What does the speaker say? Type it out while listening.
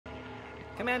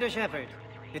Commander Shepard,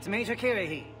 it's Major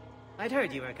Kirrahe. I'd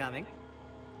heard you were coming.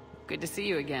 Good to see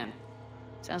you again.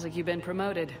 Sounds like you've been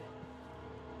promoted.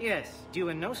 Yes, due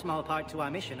in no small part to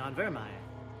our mission on Vermire.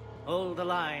 Hold the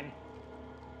line.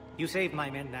 You saved my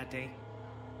men that day.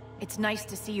 It's nice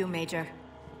to see you, Major.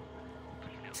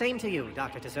 Same to you,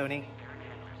 Dr. T'Soni.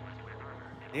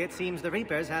 It seems the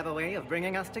Reapers have a way of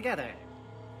bringing us together.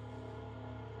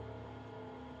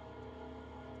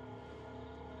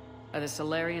 Are the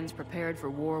Solarians prepared for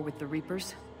war with the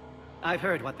Reapers? I've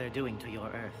heard what they're doing to your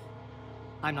Earth.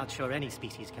 I'm not sure any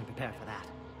species can prepare for that.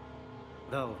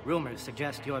 Though rumors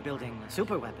suggest you're building a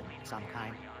superweapon of some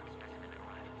kind.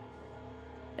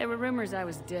 There were rumors I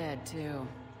was dead, too.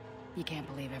 You can't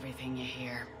believe everything you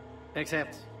hear.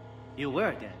 Except, you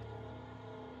were dead.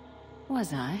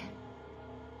 Was I?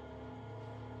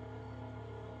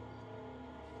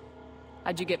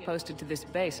 How'd you get posted to this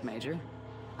base, Major?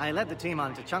 I led the team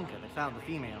on Tuchanka that found the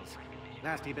females.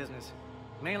 Nasty business.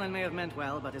 Malin may have meant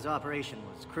well, but his operation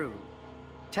was crude.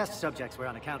 Test subjects were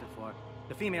unaccounted for.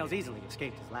 The females easily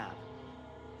escaped his lab.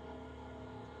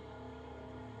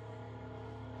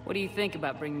 What do you think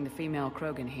about bringing the female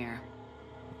Krogan here?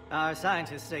 Our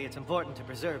scientists say it's important to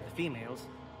preserve the females.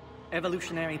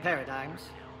 Evolutionary paradigms.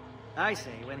 I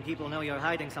say when people know you're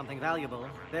hiding something valuable,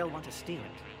 they'll want to steal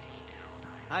it.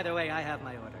 Either way, I have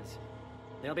my orders.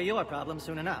 They'll be your problem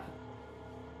soon enough.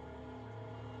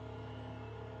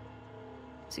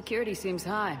 Security seems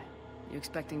high. You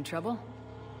expecting trouble?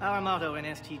 Our motto in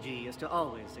STG is to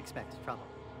always expect trouble.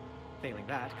 Failing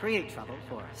that, create trouble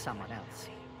for someone else.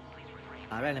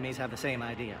 Our enemies have the same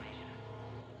idea.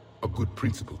 A good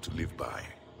principle to live by.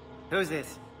 Who's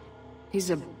this? He's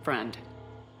a friend.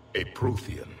 A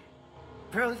Prothean.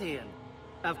 Prothean.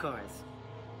 Of course.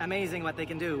 Amazing what they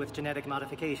can do with genetic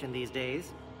modification these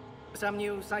days. Some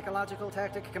new psychological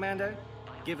tactic, Commander?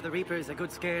 Give the Reapers a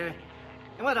good scare?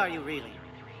 And what are you really?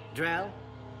 Drell?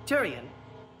 Turian?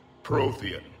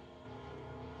 Prothean.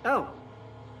 Oh.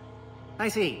 I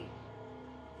see.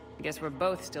 I guess we're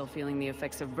both still feeling the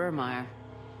effects of Vermire.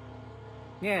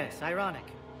 Yes, ironic.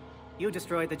 You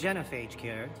destroyed the genophage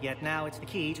cure, yet now it's the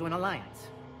key to an alliance.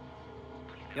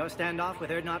 Your standoff with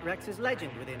Urdnot Rex is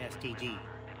legend within STG.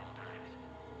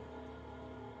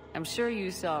 I'm sure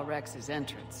you saw Rex's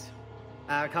entrance.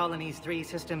 Our colony's 3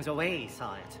 systems away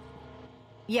saw it.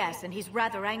 Yes, and he's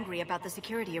rather angry about the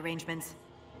security arrangements.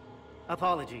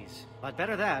 Apologies, but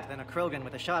better that than a Krogan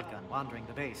with a shotgun wandering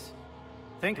the base.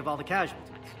 Think of all the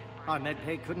casualties. Our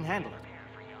medpay couldn't handle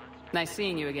it. Nice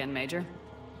seeing you again, Major.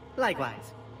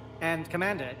 Likewise. And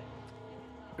Commander,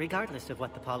 regardless of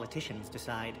what the politicians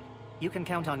decide, you can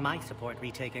count on my support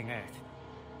retaking Earth.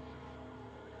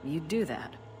 You'd do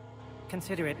that?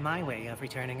 Consider it my way of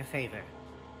returning a favor.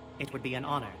 It would be an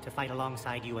honor to fight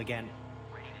alongside you again.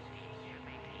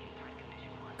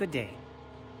 Good day.